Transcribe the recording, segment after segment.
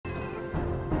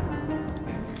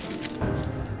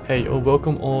Hey,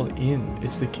 welcome all in.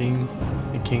 It's the king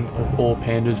of all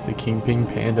pandas, the Kingpin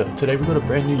Panda. Today we've got a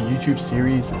brand new YouTube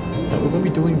series that we're going to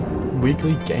be doing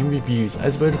weekly game reviews.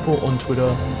 As voted for on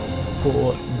Twitter,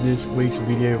 for this week's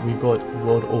video, we got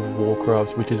World of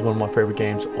Warcraft, which is one of my favorite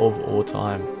games of all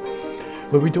time.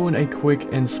 We'll be doing a quick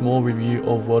and small review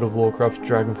of World of Warcraft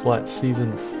Dragonflight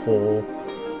Season 4,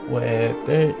 where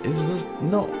there is just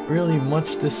not really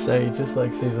much to say, just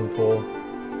like Season 4.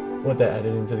 What they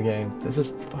added into the game. There's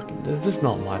just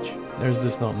not much. There's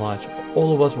just not much.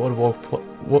 All of us World of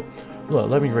Warcraft,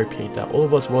 let me repeat that. All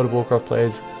of us World of Warcraft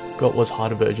players got was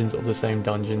harder versions of the same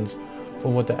dungeons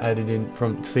from what they added in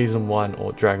from Season 1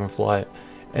 or Dragonflight,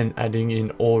 and adding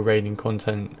in all raiding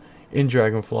content in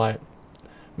Dragonflight,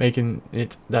 making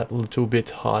it that little bit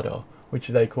harder, which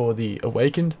they call the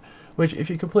Awakened, which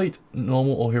if you complete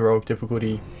normal or heroic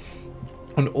difficulty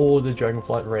on all the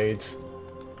Dragonflight raids,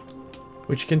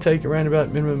 which can take around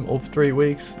about minimum of 3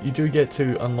 weeks, you do get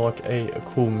to unlock a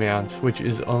cool mount, which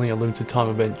is only a limited time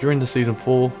event during the Season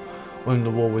 4. When the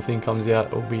War Within comes out,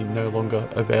 it will be no longer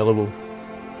available.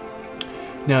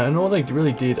 Now, and all they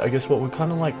really did, I guess what we're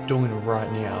kind of like doing right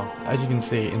now, as you can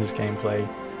see in this gameplay,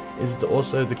 is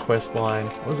also the quest line.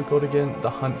 What was it called again? The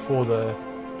Hunt for the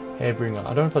Hairbringer.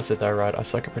 I don't know if I said that right. I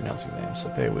suck at pronouncing names, so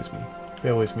bear with me.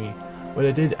 Bear with me. But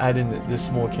they did add in this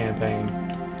small campaign,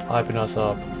 hyping us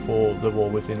up for the War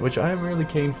Within, which I am really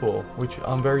keen for, which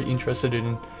I'm very interested in.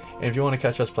 And if you want to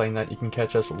catch us playing that, you can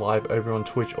catch us live over on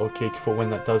Twitch or Kick for when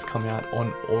that does come out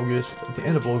on August, at the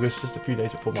end of August, just a few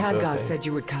days before my birthday. Said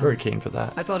you would come. Very keen for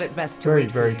that. I thought it best to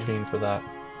wait very keen for that.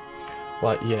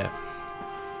 But yeah,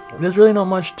 there's really not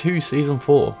much to Season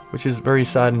 4, which is very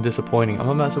sad and disappointing. I'm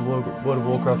a massive World of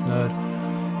Warcraft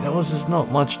nerd. There was just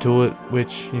not much to it,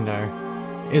 which, you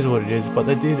know, is what it is. But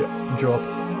they did drop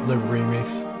the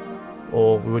remix,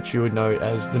 or which you would know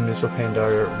as the Mists of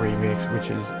Pandaria remix,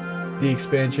 which is the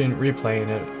expansion replaying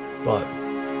it. But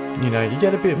you know, you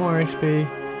get a bit more XP,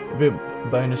 a bit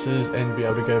bonuses, and be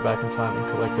able to go back in time and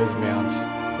collect those mounts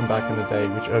from back in the day,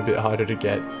 which are a bit harder to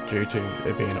get due to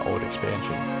it being an old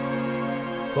expansion.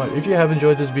 But if you have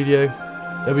enjoyed this video,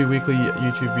 there'll be weekly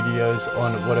YouTube videos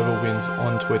on whatever wins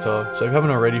on Twitter. So if you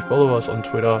haven't already, follow us on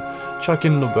Twitter, chuck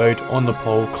in the vote on the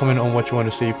poll, comment on what you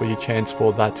want to see for your chance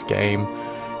for that game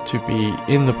to be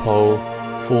in the poll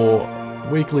for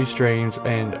weekly streams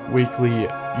and weekly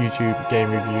YouTube game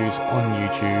reviews on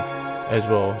YouTube as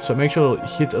well. So make sure to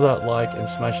hit that like and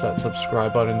smash that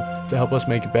subscribe button to help us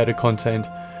make better content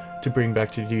to bring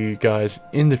back to you guys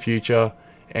in the future,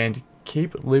 and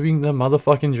keep living the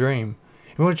motherfucking dream.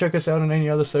 If you want to check us out on any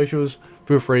other socials,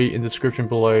 feel free in the description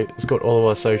below. It's got all of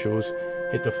our socials.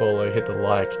 Hit the follow, hit the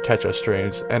like, catch our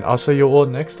streams, and I'll see you all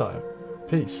next time.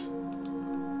 Peace.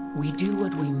 We do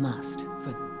what we must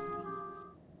for those.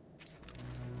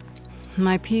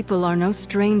 My people are no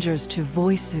strangers to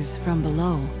voices from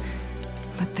below,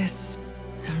 but this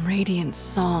radiant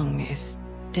song is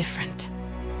different.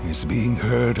 It's being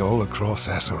heard all across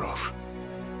Azeroth.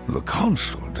 The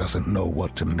Council doesn't know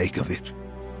what to make of it.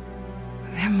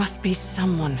 There must be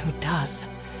someone who does.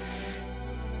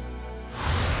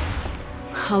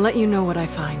 I'll let you know what I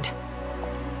find.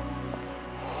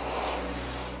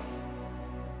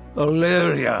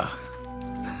 Valeria!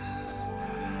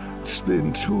 It's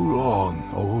been too long,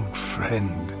 old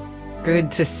friend. Good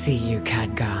to see you,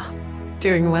 Khadgar.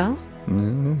 Doing well?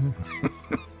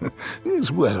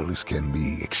 As well as can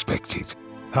be expected.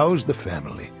 How's the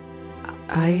family?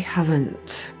 I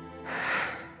haven't...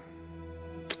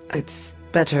 It's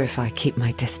better if I keep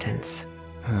my distance.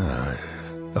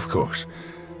 Of course.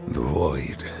 The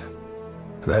Void.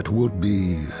 That would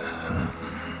be...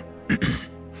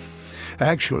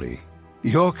 Actually,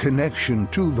 your connection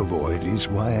to the Void is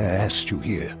why I asked you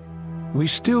here. We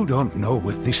still don't know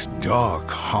what this Dark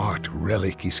Heart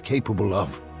relic is capable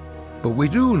of, but we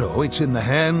do know it's in the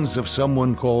hands of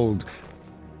someone called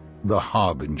the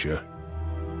Harbinger.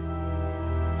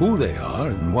 Who they are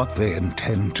and what they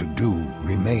intend to do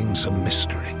remains a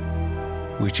mystery,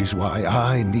 which is why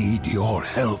I need your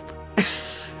help.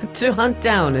 To hunt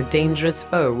down a dangerous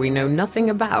foe we know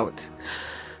nothing about.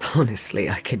 Honestly,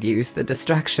 I could use the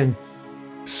distraction.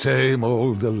 Same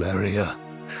old Valeria.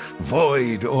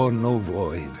 Void or no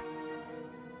void.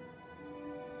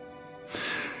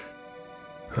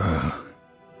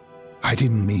 I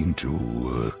didn't mean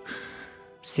to,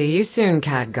 See you soon,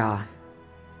 Khadgar.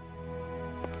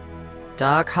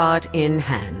 Dark Heart in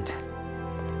hand.